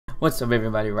What's up,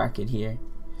 everybody? Rocket here.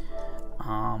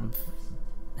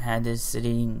 Had this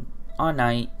sitting all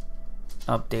night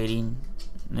updating.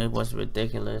 It was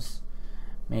ridiculous.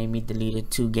 Made me deleted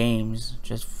 2 games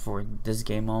just for this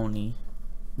game only.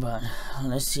 But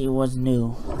let's see what's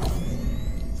new.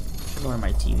 Go to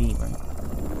my TV, bro.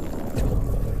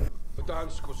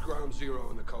 Verdansk was ground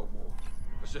zero in the Cold War.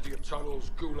 A city of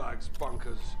tunnels, gulags,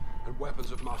 bunkers, and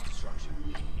weapons of mass destruction.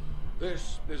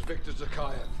 This is Viktor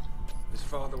Zakhaev. His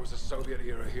father was a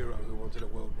Soviet-era hero who wanted a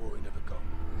world war he never got.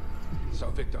 So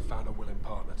Viktor found a willing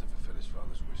partner to fulfill his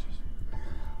father's wishes.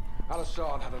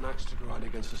 Al-Assad had an axe to grind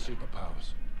against the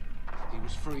superpowers. He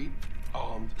was free,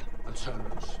 armed, and turned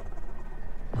loose.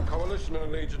 Coalition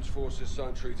and Legion's forces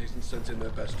signed treaties and sent in their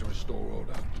best to restore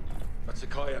order. But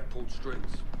Zakhaev pulled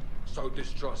strings, sowed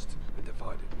distrust, and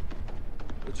divided.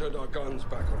 We turned our guns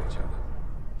back on each other,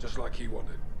 just like he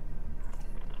wanted.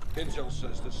 Intel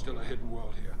says there's still a hidden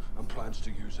world here, and plans to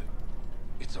use it.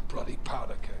 It's a bloody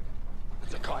powder keg.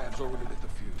 And Zakhaev's already lit the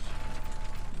fuse.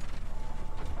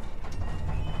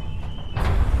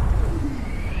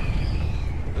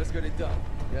 Let's get it done,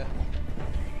 yeah?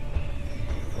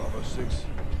 Bravo 6.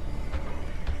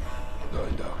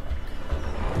 Going down.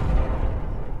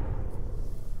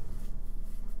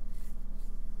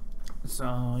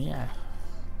 So yeah.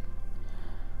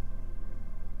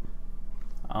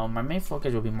 My main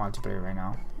focus will be multiplayer right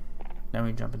now. Then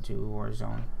we jump into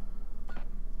Warzone.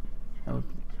 And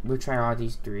we'll try all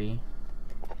these 3.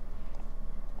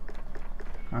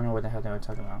 I don't know what the hell they were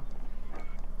talking about.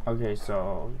 Okay,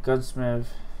 so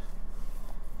Gunsmith.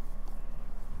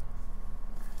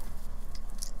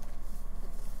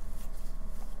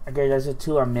 Okay, there's the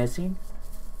 2 I'm missing.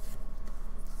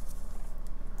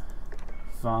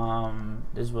 From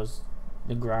this was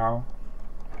the Growl.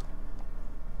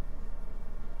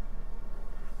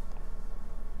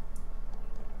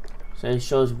 So it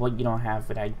shows what you don't have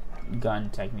for that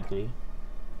gun, technically.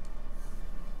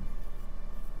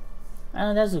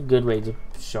 And that's a good way to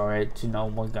show it, to know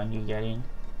what gun you're getting.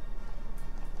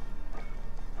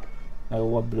 Like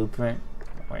what blueprint.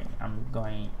 Wait, I'm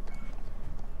going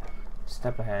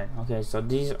step ahead. Okay, so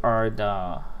these are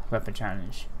the weapon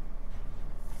challenge.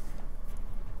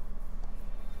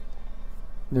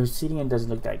 The Obsidian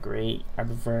doesn't look that great. I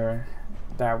prefer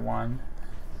that one.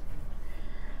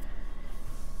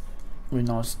 With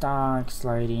no stock,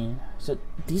 sliding. So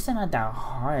these are not that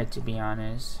hard, to be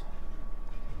honest.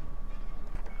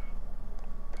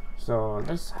 So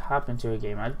let's hop into a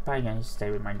game. I'm probably gonna stay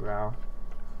with my Growl.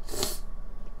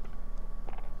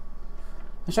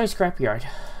 Let's try Scrapyard.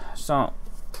 So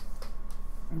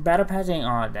battle pass ain't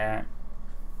all that.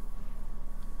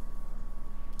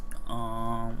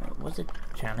 What's it?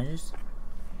 Challenges?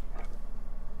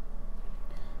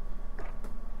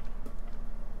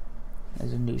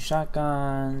 There's a new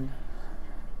shotgun.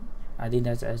 I think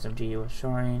that's the SMG you were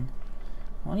showing.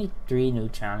 Only 3 new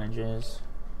challenges.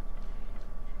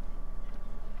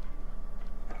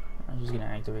 I'm just gonna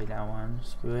activate that one.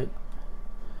 Screw it.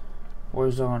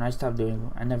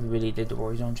 Warzone. I never really did the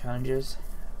Warzone challenges.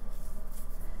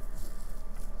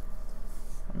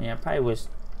 I mean, I probably was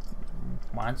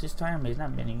once this time. There's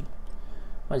not many.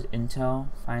 What's Intel?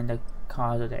 Find the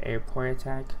cause of the airport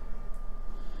attack.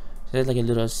 So there's like a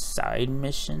little side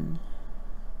mission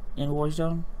in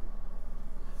Warzone.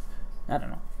 I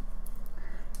don't know.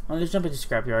 Well, let's jump into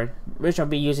Scrapyard. Which I'll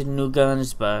be using new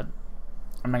guns, but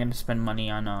I'm not gonna spend money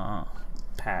on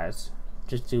pass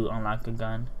just to unlock a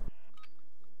gun.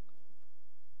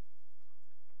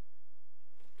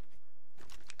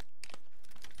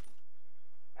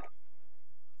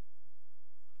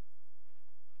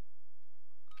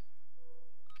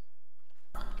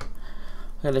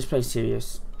 Okay, let's play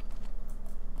serious.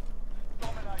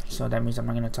 So that means I'm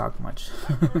not gonna talk much.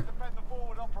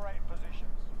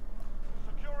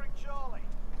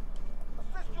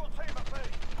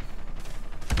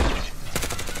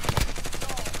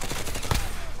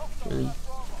 Really?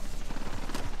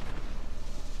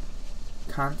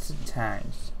 Constant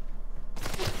tags.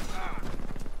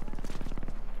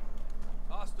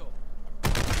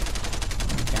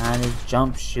 God, it's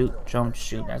jump, shoot, jump,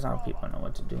 shoot. That's how people know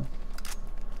what to do.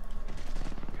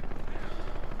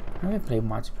 I haven't played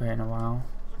multiplayer in a while.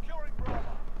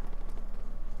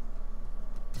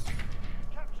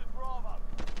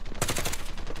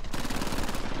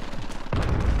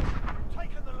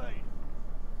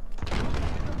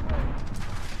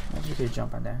 Let's just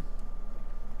jump on there.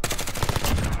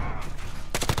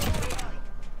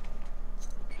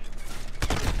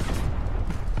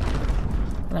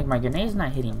 Like my grenade's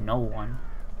not hitting no one.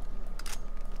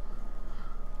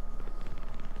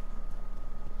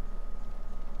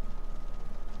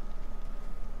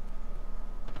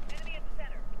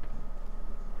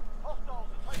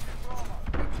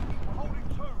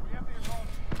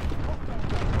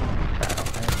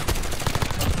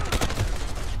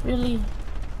 Really?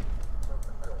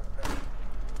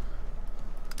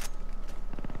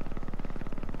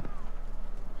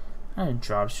 Not a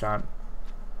drop shot.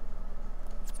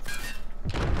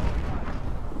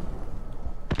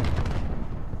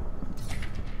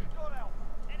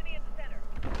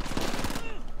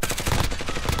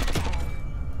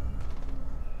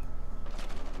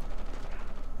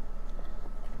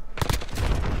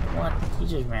 What? He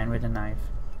just ran with a knife.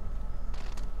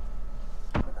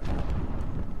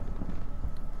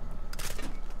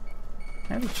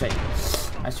 Let me check.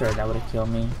 I swear that would have killed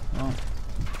me. Oh.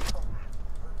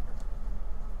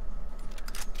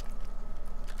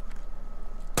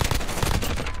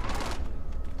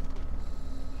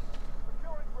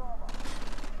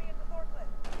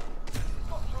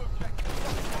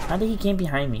 How did he came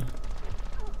behind me?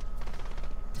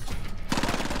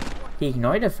 He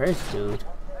ignored it first, dude.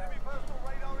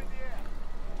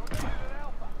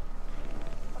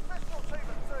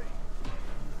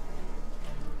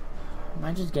 Am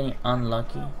I just getting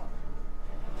unlucky?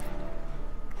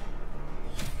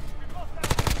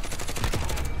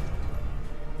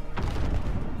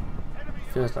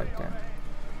 Feels like that.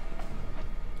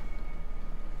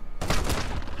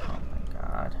 Oh my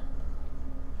god.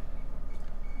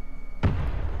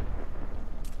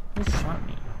 Who shot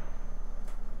me?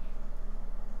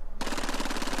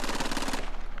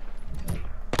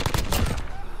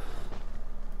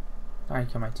 I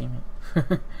killed my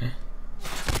teammate.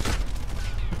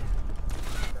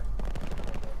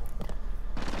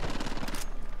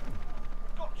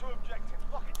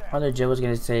 I legit was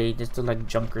gonna say this to like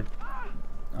Junker,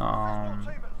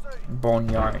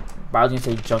 Boneyard, but I was gonna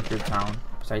say Junker Town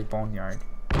besides Boneyard.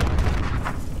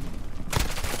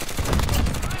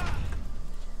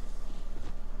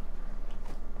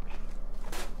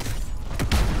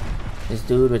 This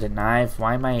dude with a knife.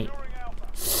 Why am I?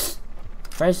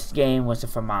 First game was the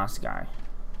FAMAS guy.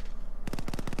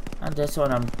 And this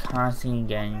one I'm constantly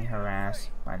getting harassed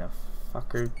by the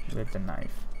fucker with the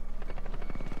knife.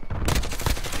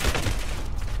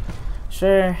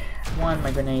 Sure, one,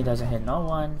 my grenade doesn't hit no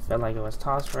one. Felt like it was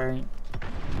tossed right.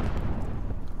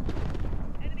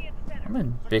 I've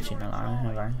been bitching a lot,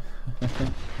 have I?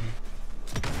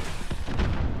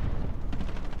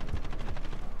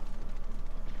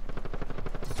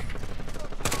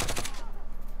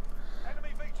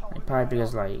 Probably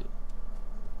because like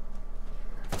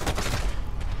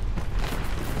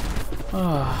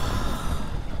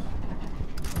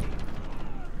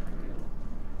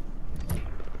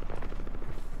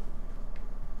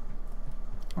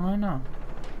I know.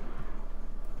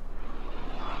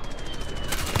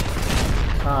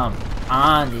 Come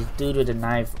on, this dude with the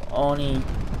knife only.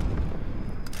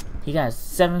 He got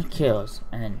 7 kills,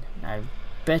 and I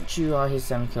bet you all his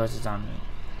 7 kills is on me.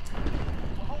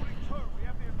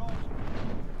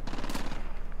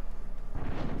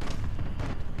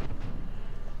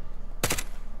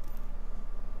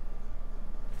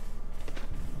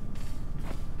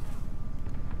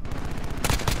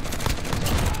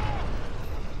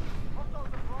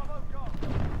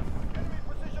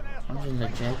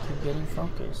 Legit keep getting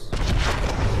focused.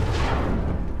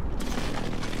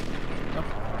 Nope.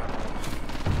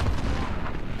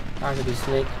 That could be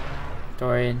slick.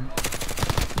 Dorian.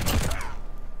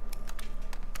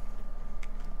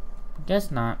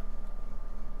 Guess not.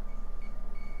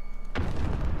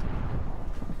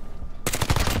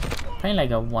 Playing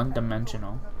like a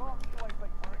one-dimensional.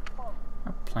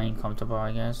 Not playing comfortable,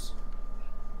 I guess.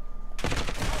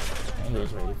 Yeah, he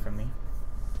was ready for me.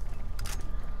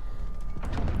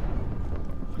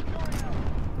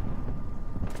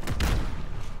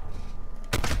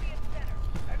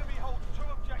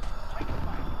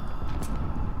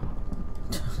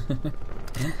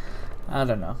 I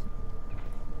don't know.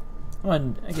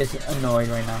 I'm, I guess, annoyed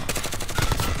right now.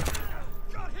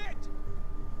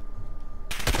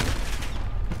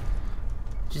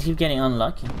 Just keep getting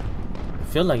unlucky. I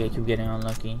feel like I keep getting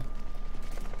unlucky.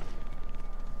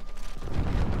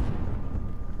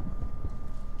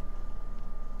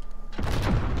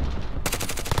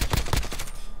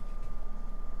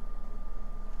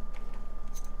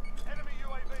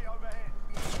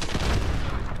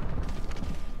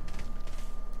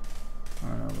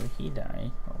 He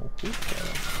died. Oh, who killed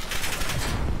him?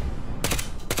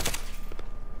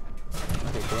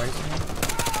 Okay, do I see him?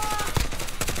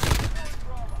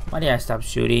 Why did I stop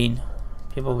shooting?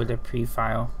 People with their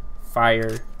pre-fire.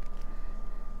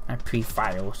 Not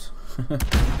pre-files.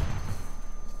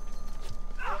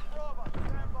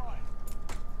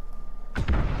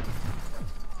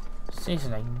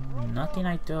 Seriously, like, nothing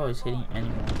I throw is hitting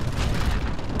anyone.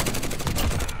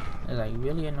 It's like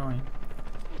really annoying.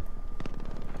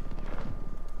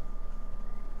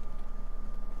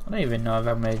 don't even know if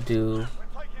I'm gonna do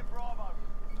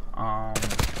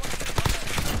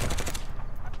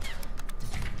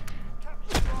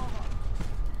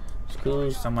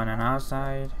screw someone on our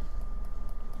side.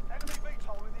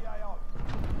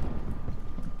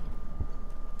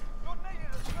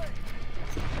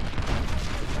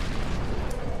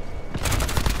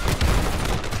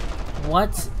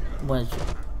 What was?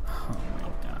 Oh my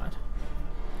god!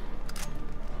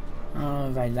 I don't know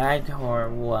if I lag or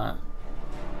what.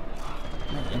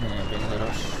 My internet been a little.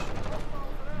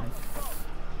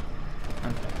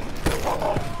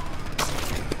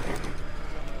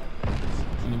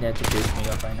 I need that to boost me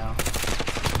up right now,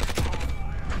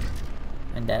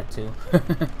 and that too.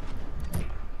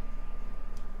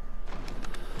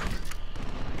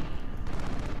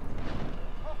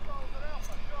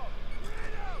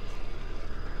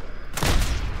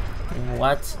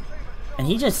 What? And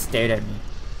he just stared at me.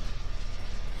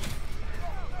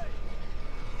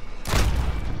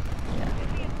 Yeah.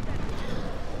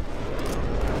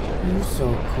 You're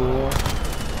so cool.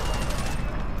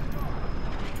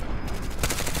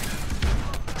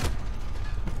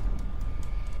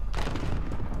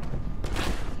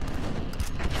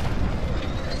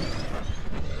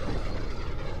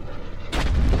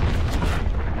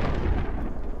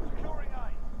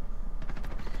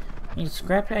 I mean,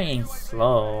 Scrap ain't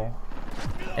slow.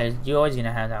 You're always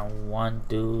gonna have that one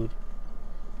dude.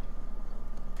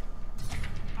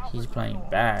 He's playing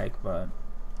back, but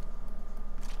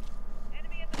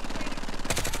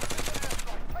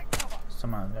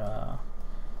someone where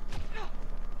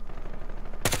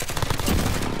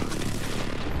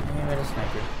the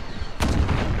sniper?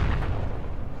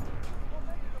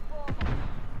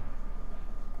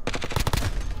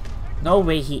 No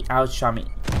way he outshot me.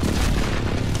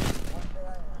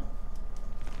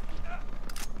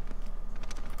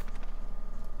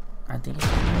 I think it's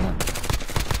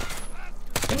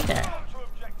look at that.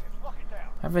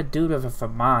 I have a dude with a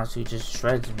FAMAS who just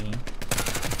shreds me.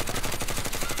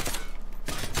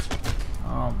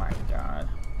 Oh my god.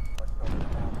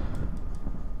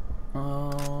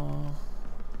 Oh.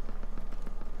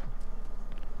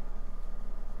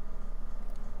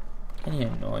 Getting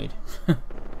annoyed.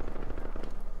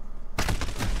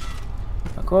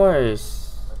 Of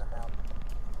course.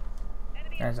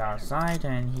 That's outside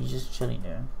and he's just chilling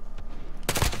there.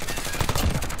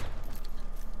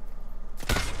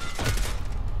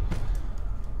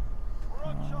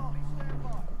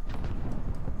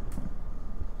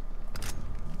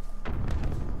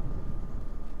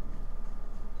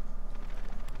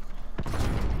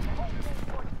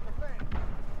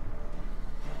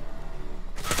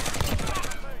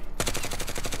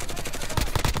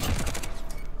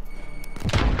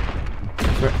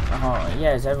 Oh,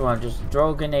 yes, everyone just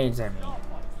throw grenades at me.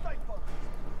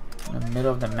 In the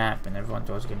middle of the map and everyone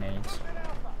throws grenades.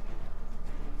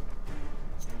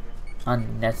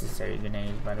 Unnecessary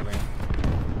grenades, by the way.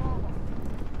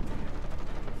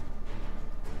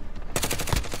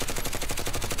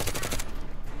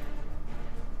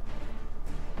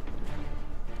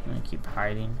 I'm gonna keep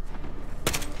hiding.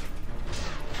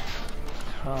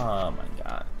 Oh my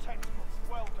god.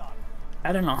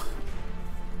 I don't know.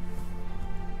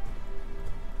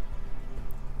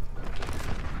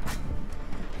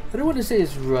 I don't want to say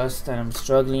it's rust that I'm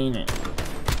struggling, or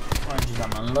just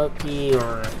I'm unlucky,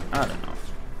 or I don't know.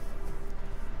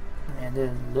 Yeah, I did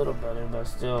a little better, but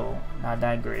still not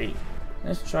that great.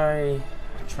 Let's try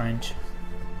Trench,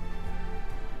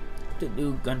 the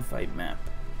new gunfight map.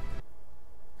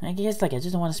 I guess like I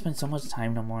just don't want to spend so much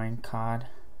time no more in COD.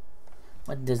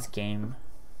 What this game?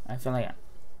 I feel like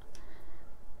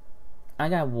I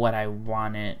got what I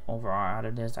wanted overall out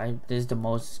of this. This is the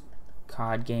most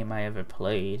COD game I ever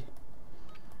played.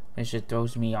 It just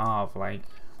throws me off, like,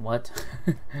 what?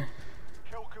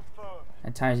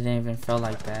 At times it didn't even feel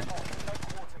like that.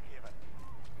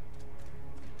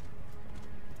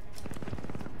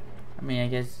 I mean, I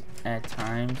guess at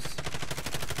times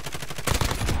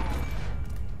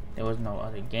there was no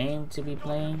other game to be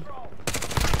playing.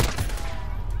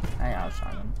 I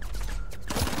outshot him.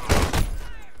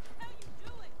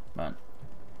 But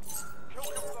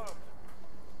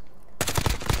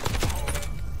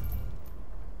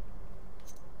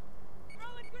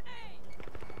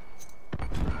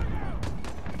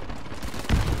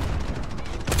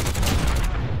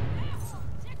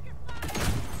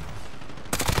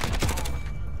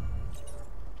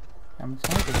I'm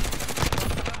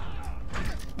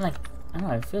like, I don't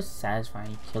know, it feels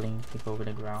satisfying killing people with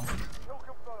the ground.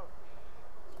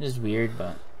 It's weird,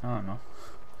 but I don't know.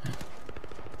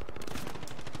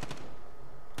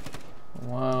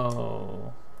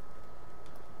 Whoa.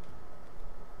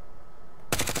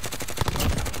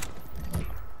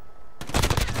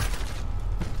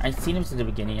 I seen him since the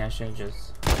beginning. I should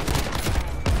just. I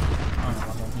don't know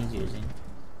what gun he's using.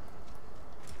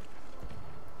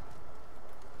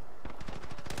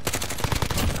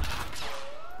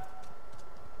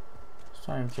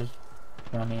 Sorry, I'm just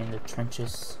running in the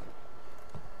trenches.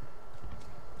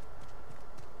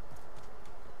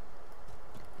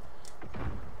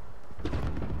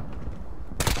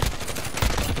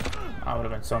 I would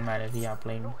have been so mad if he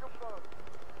outplayed me.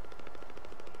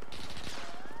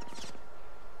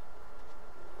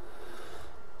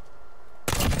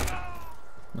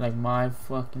 Like my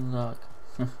fucking luck.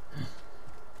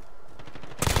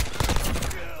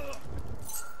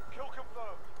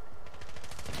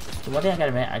 So one thing I gotta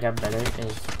admit I got better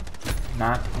is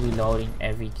not reloading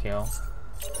every kill.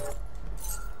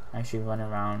 I actually run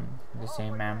around with the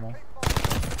same ammo.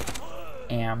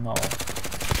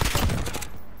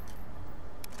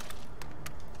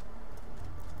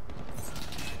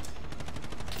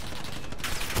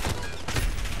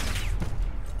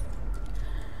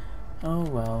 Oh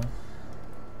well.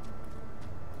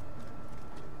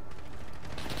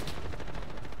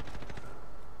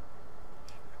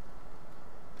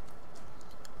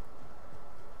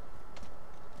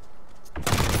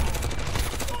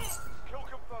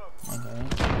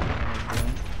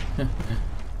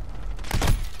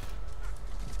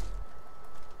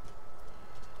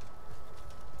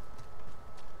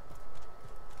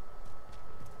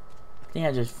 I think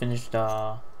I just finished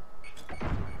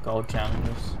gold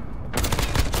challenges.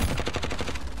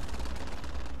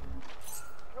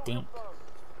 Think.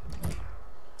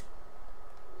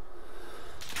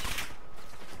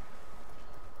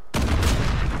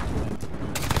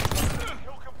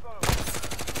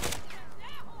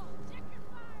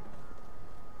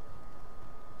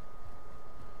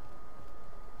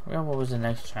 Well, what was the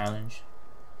next challenge?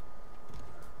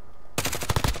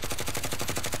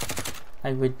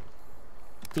 Like with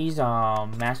these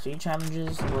mastery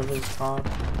challenges, what is it called?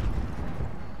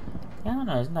 Yeah, I don't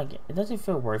know. It's like it doesn't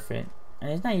feel worth it,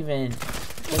 and it's not even. It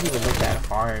doesn't even look that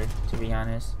hard, to be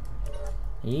honest.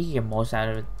 You can get most out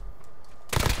of it.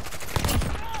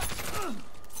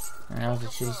 And that was a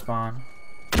shitty spawn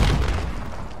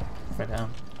for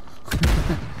them.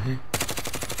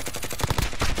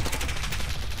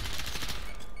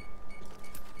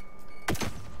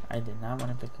 I did not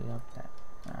want to pick it up. That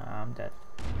I'm dead.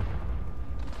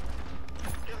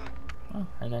 Oh,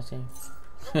 I got saved.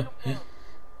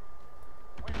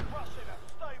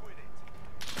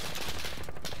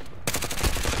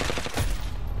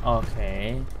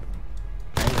 Okay.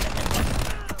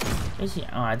 Is he?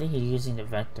 Oh, I think he's using the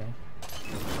vector.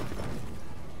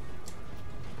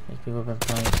 These people have been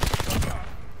playing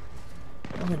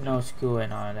with no school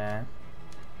and all that.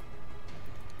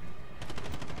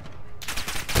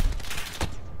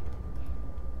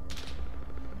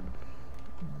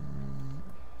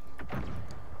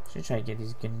 Should try to get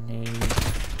these grenades.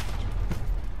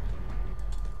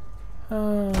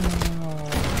 Oh.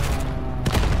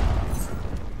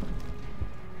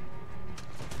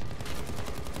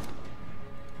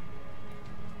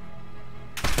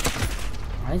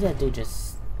 Why is that dude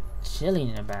just chilling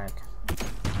in the back?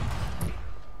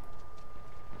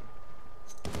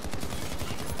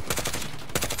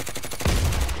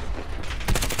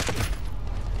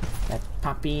 That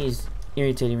puppy is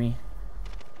irritating me.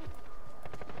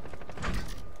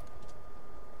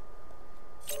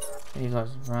 There he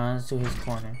goes, runs to his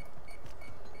corner.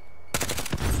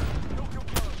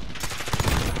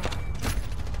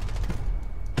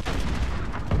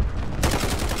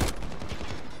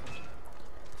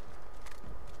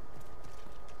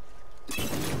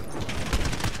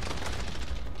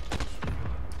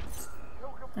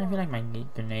 I feel like my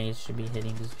grenades should be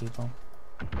hitting these people.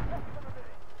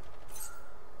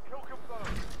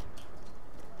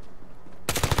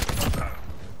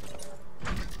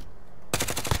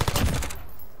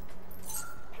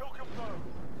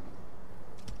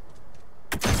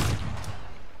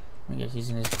 I guess he's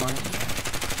in his corner.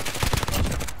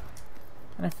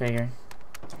 And I figure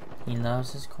he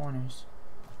loves his corners.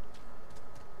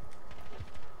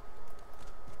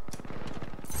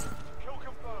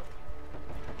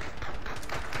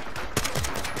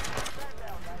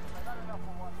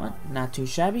 What? Not too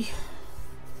shabby.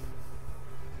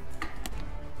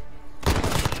 I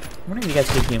wonder if you guys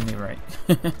could hear me right.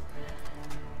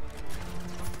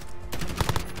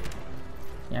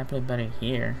 Yeah, I play better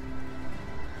here.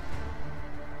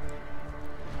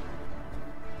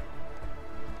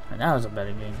 And that was a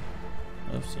better game.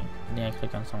 Oopsie. Then I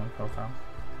click on someone's profile.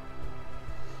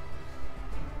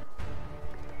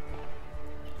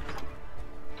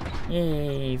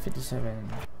 Yay, 57.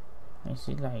 I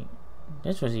see, like,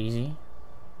 this was easy.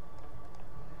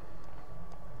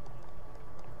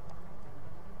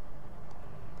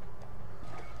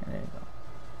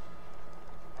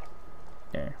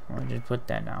 I'll just put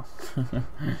that now. Let's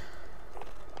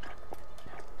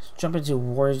jump into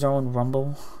Warzone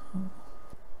Rumble.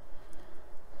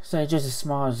 So it's just a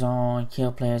small zone.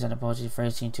 Kill players on the opposing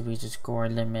first team to reach the score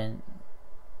limit.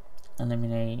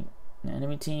 Eliminate the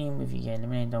enemy team. If you get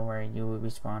eliminated, don't worry, you will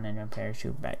respawn and then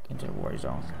parachute back into the war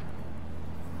zone.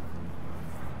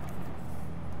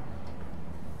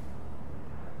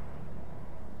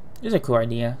 It's a cool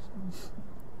idea.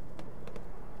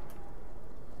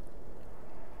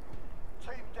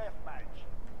 Team deathmatch.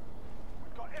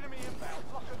 We've got enemy inbound.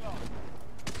 Lock and lock.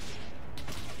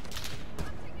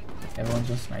 Everyone's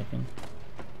just sniping.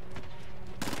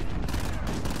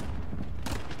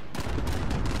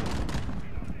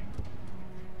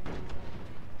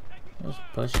 Just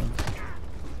pushing.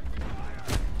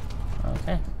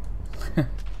 Okay.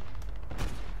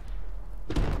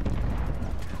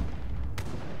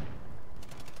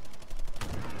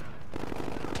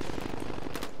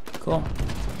 Cool.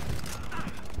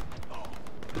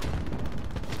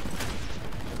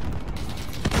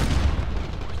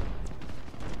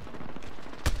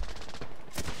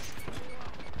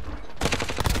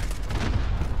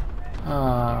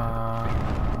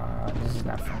 This is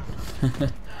not fun.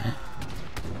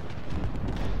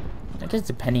 I guess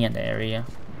depending on the area.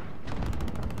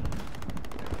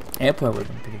 Airport would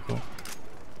have been pretty cool.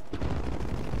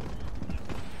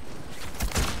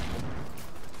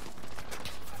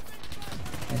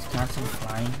 It's constant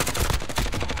flying.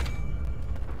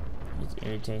 It's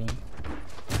irritating.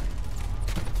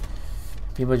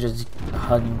 People just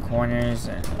hugging corners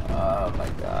and oh my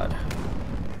god.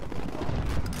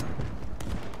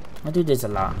 I do this a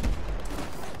lot.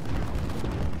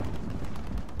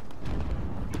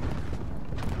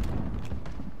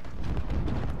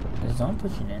 Is zone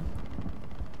pushing in?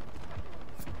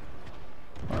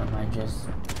 Or am I just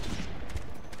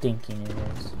thinking it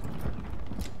is?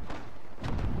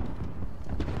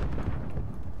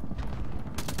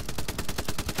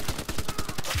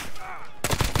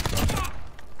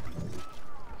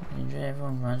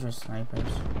 Everyone runs with snipers.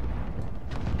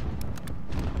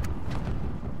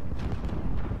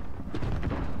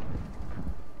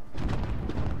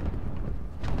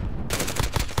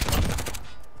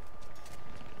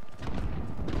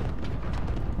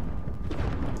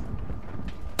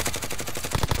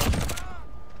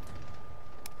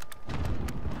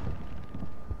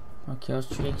 No kill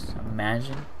streaks,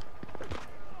 imagine.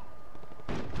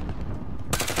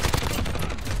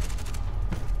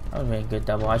 That was a really good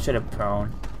double. I should have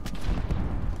prone.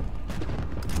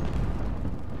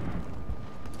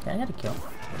 Yeah, I got a kill.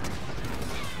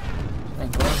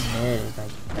 Like going mid is like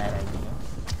a bad idea.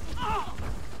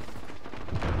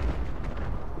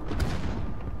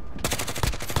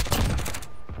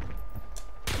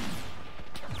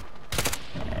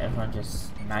 Yeah, everyone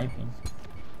just sniping.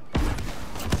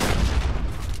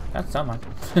 Got someone.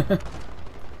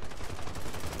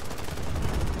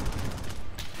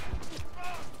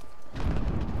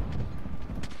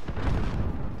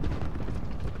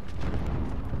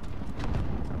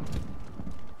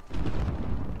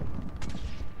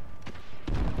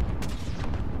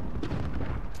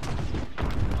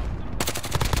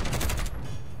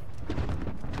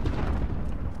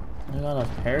 Look at all those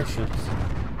parachutes.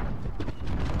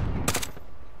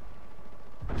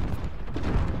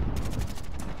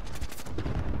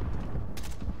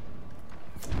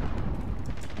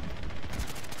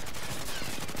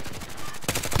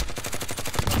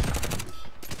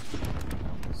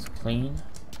 It's clean.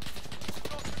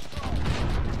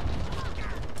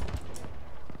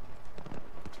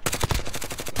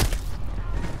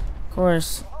 Of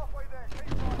course.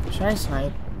 Should I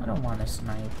snipe? I don't want to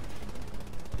snipe.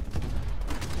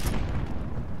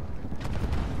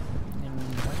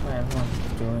 That's what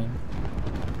everyone's doing.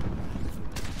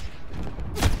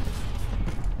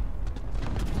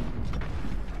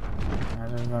 I'll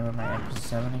just run with my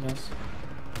MP7, I guess.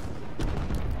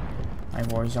 My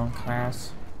Warzone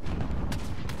class.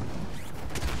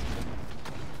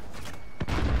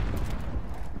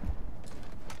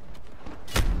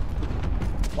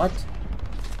 What?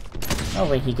 No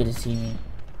way he could have seen me.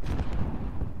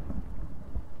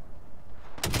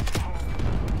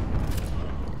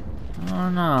 Oh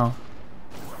no.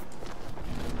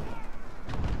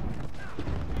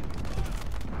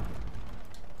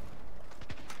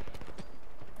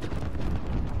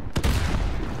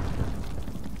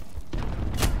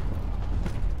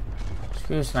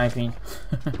 Screw sniping.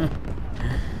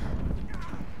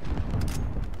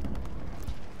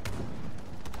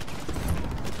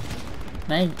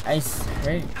 I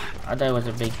heard, I thought it was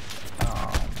a big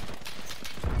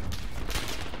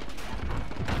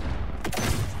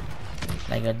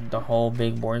like like the whole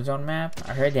big Warzone map.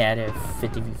 I heard they added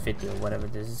 50v50 or whatever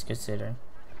this is considered.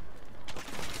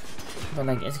 But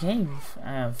like, it's getting,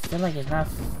 I feel like it's not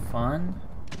fun.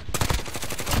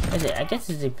 I guess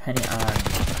it's depending on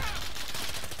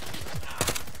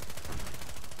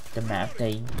the map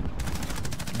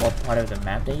what part of the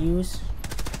map they use.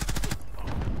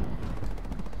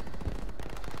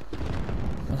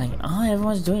 But like, all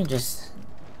everyone's doing just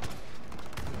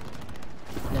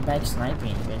in the back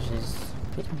sniping, which is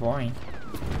pretty boring.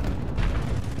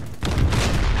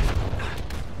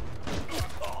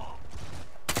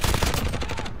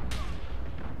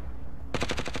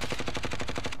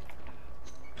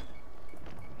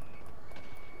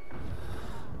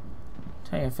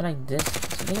 I feel like this,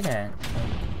 look at that,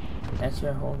 like, that's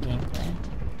your whole game plan?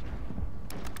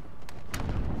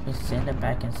 Just sit in the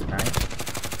back and snipe?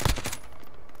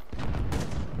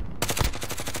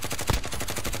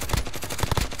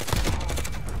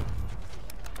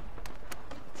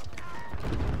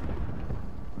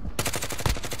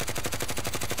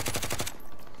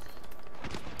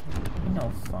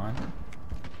 No fun.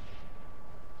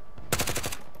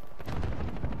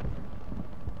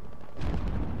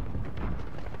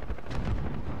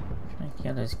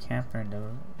 Yeah, there's camper in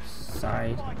the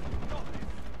side.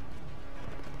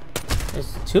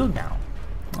 There's two now.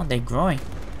 Oh, they're growing.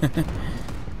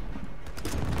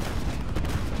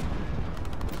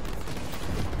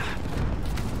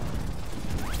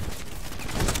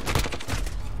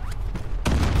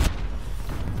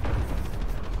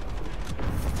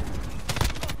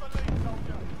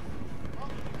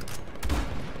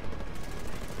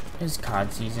 It's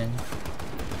COD season.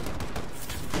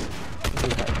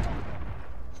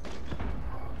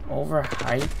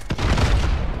 Overhyped.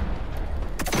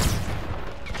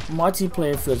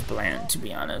 Multiplayer feels bland, to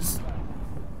be honest.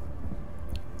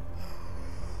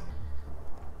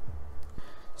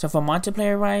 So for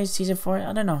multiplayer wise, season 4,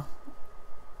 I don't know.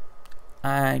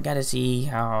 I gotta see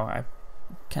how I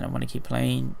kind of want to keep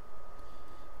playing.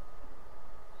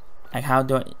 Like how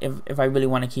do if I really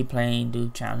want to keep playing, do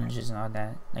challenges and all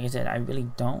that. Like I said, I really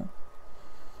don't.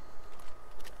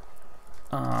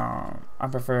 I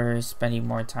prefer spending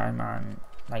more time on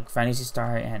like Phantasy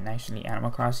Star and actually Animal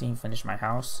Crossing, finish my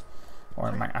house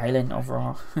or my island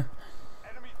overall.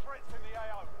 Enemy threats in the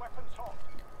AO. Weapons hot.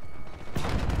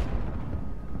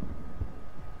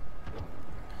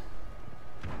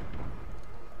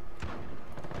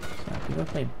 So people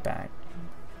play back.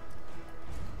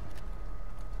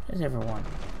 Where's everyone?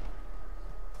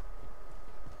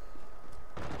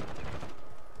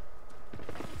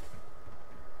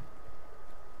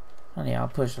 Honey, I'll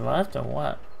push left or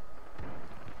what?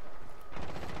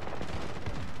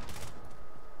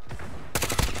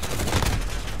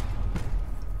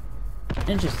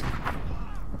 Interesting.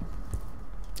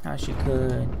 How she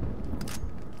could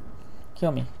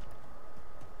kill me.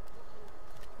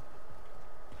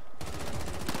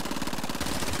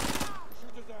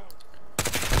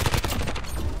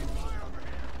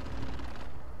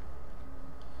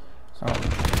 So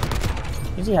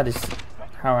you see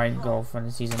how I go for the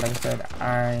season. Like I said,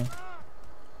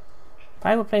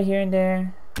 I will play here and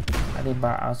there. I think,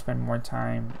 but I'll spend more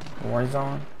time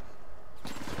Warzone.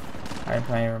 I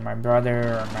play with my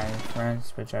brother or my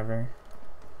friends, whichever.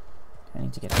 I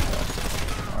need to get a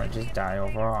kill or just die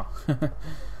overall.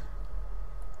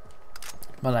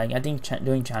 But like, I think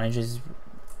doing challenges is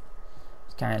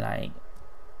kind of like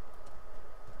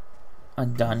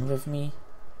done with me.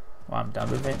 Well, I'm done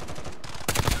with it.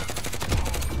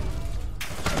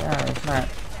 Yeah, it's not.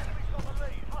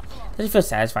 Doesn't feel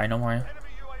satisfying no more.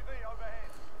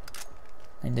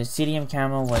 Like the CDM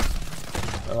camo was,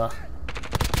 ugh.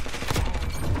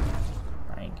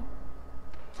 Like,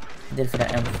 I did for the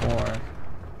M4.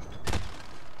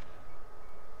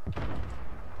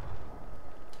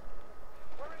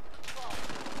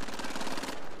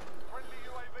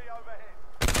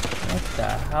 What the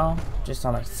hell? Just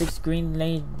saw like 6 green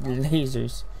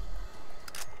lasers.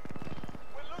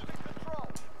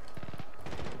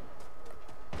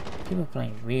 People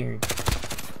playing weird.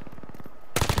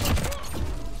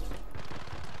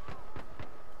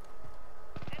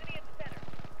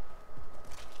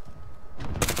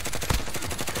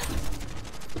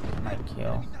 Might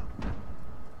kill.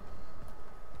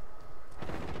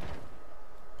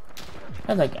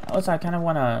 I like. Also, I kind of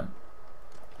wanna.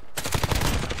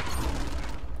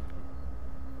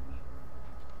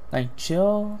 Like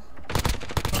chill.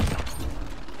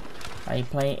 I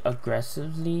play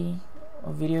aggressively.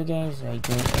 Video games, I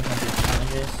do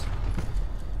challenges.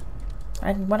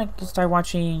 I want to start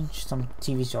watching some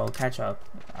TV show, catch up.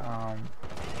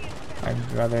 My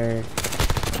brother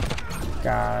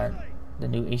got the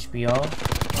new HBO,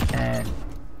 and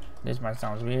this might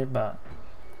sound weird, but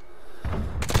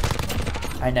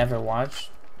I never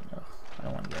watched. Ugh, I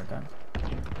don't want to get a gun.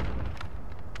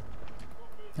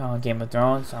 Game of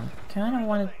Thrones. I'm kind of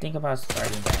want to think about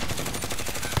starting that.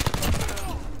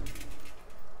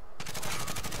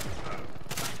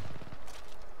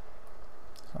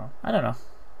 So I don't know.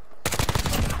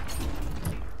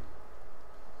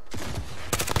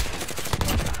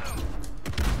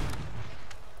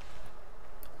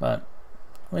 But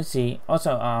we'll see.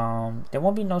 Also, there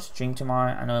won't be no stream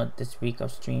tomorrow. I know this week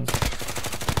of streams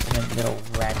is a little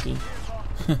wacky.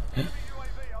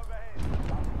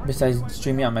 Besides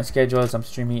streaming on my schedules, I'm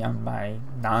streaming on my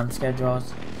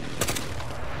non-schedules.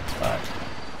 But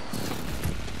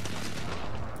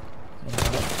you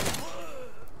know,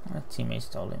 my teammate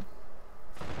stole it.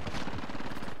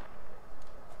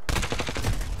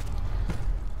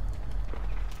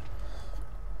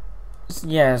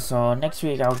 Yeah, so next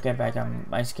week I'll get back on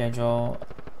my schedule.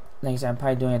 Like I said, I'm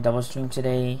probably doing a double stream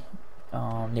today.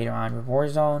 Later on with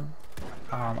Warzone.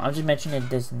 I'm just mentioning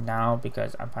this now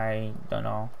because I probably don't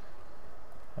know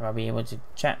if I'll be able to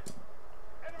chat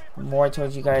more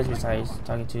towards you guys besides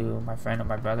talking to my friend or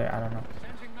my brother. I don't know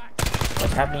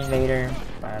what's happening later,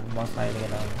 but most likely they're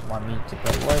gonna want me to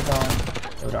play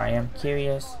Warzone, although I am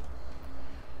curious.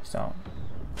 So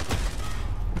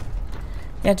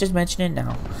yeah, just mention it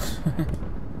now.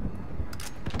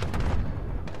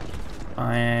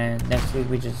 And next week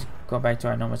we just go back to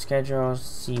our normal schedules,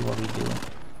 see what we do.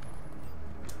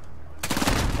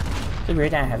 It's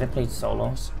weird that I haven't played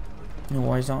solos in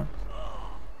Warzone.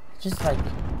 Just like,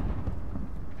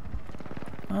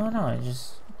 I don't know,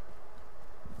 it's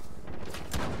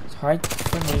hard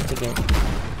for me to get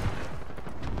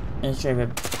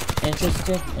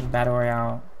interested in Battle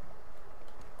Royale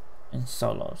and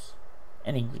solos.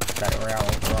 Any Battle Royale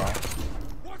overall.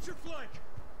 Watch your flank.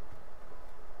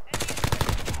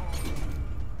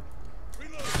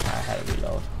 I had to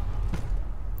reload.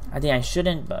 I think I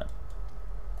shouldn't, but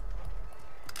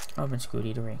I've been screwed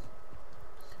either way.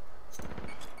 I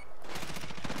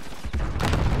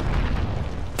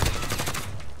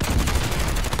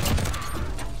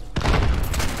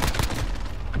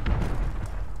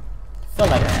feel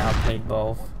like I outplayed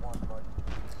both.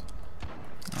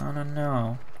 I don't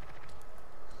know.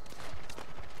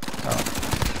 So,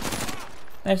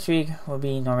 next week will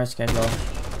be normal schedule.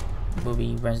 Will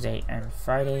be Wednesday and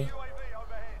Friday.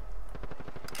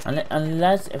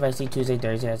 Unless if I see Tuesday,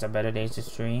 Thursday as a better days to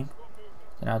stream,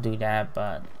 then I'll do that,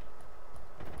 but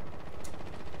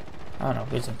I don't know,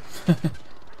 we'll see.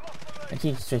 I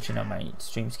keep switching up my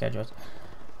stream schedules.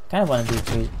 Kind of want to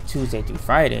do Tuesday through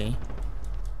Friday,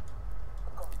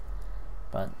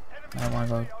 but I don't want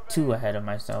to go too ahead of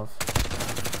myself.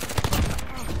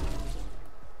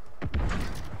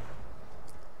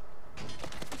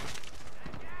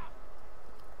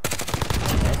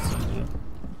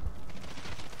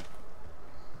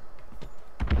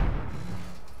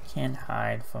 Can't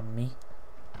hide from me.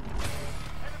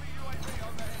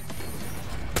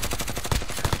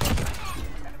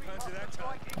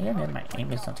 I admit my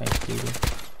aim is sometimes beauty.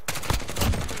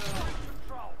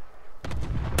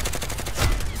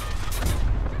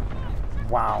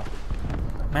 Wow.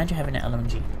 Imagine having an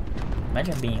LMG.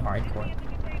 Imagine being hardcore.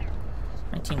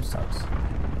 My team sucks.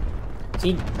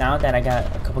 See, now that I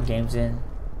got a couple games in,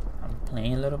 I'm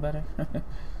playing a little better.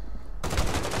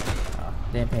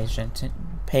 Didn't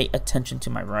pay attention to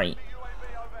my right.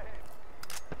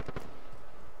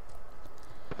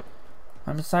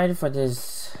 I'm excited for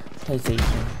this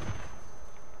PlayStation.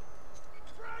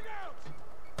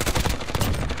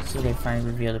 See, they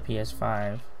finally revealed the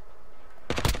PS5.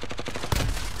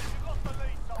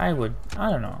 I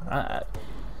don't know.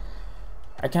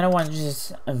 I kind of want to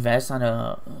just invest on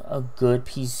a good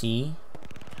PC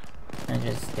and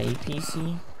just stay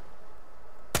PC,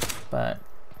 but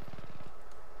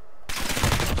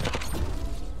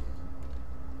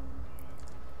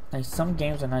like some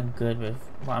games are not good with,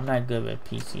 well, I'm not good with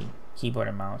PC keyboard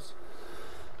and mouse.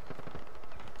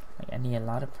 Like I need a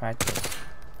lot of practice.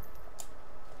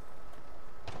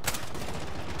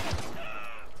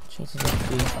 Chasing this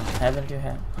dude from heaven to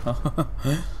heaven.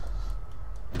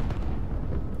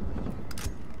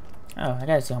 Oh, I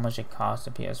gotta see how much it costs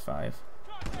a PS5.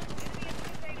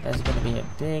 That's gonna be a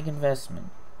big investment.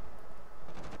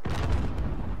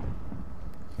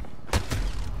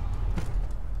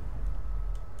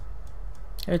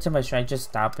 Every time I try, just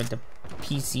stop with the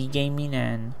PC gaming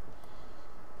and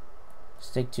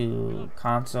stick to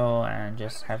console and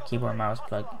just have keyboard and mouse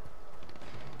plugged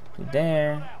to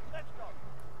there.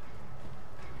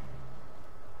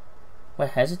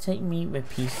 What hesitates me with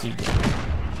PC gaming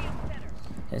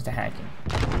is the hacking.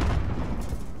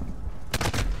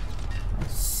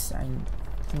 I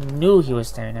knew he was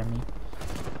staring at me.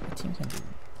 My team can do.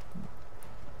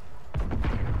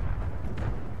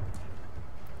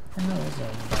 I know there's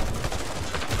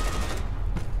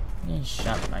I'm getting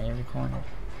shot by every corner.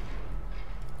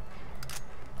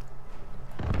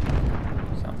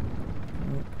 So,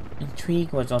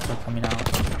 Intrigue was also coming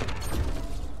out.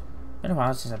 Been a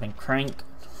while since I've been Crank.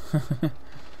 And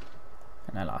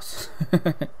I lost.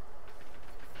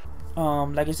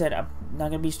 Like I said, I'm not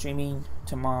gonna be streaming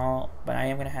tomorrow, but I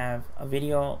am gonna have a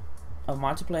video of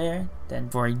multiplayer. Then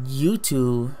for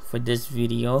YouTube for this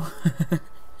video.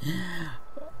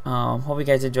 Hope you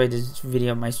guys enjoyed this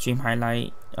video of my stream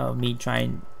highlight of me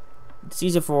trying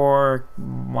Season 4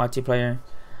 multiplayer.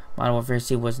 Modern Warfare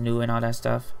C was new and all that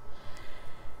stuff.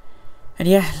 And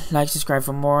yeah, like, subscribe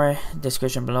for more.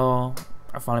 Description below.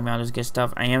 Or follow me on this good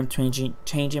stuff. I am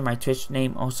changing my Twitch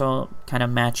name also, kind of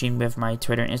matching with my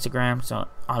Twitter and Instagram, so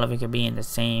all of it could be in the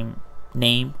same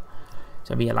name,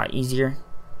 so it'll be a lot easier.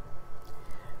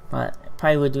 But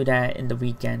probably will do that in the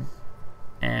weekend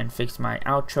and fix my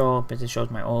outro because it shows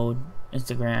my old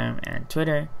Instagram and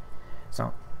Twitter.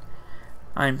 So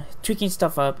I'm tweaking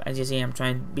stuff up. As you see, I'm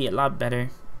trying to be a lot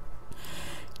better.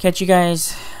 Catch you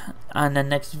guys on the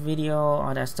next video,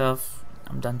 all that stuff.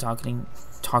 I'm done talking.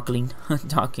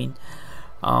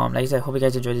 Like I said, hope you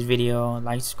guys enjoyed this video.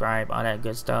 Like, subscribe, all that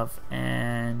good stuff.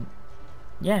 And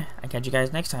yeah, I'll catch you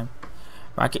guys next time.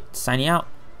 Rocket signing out.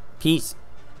 Peace.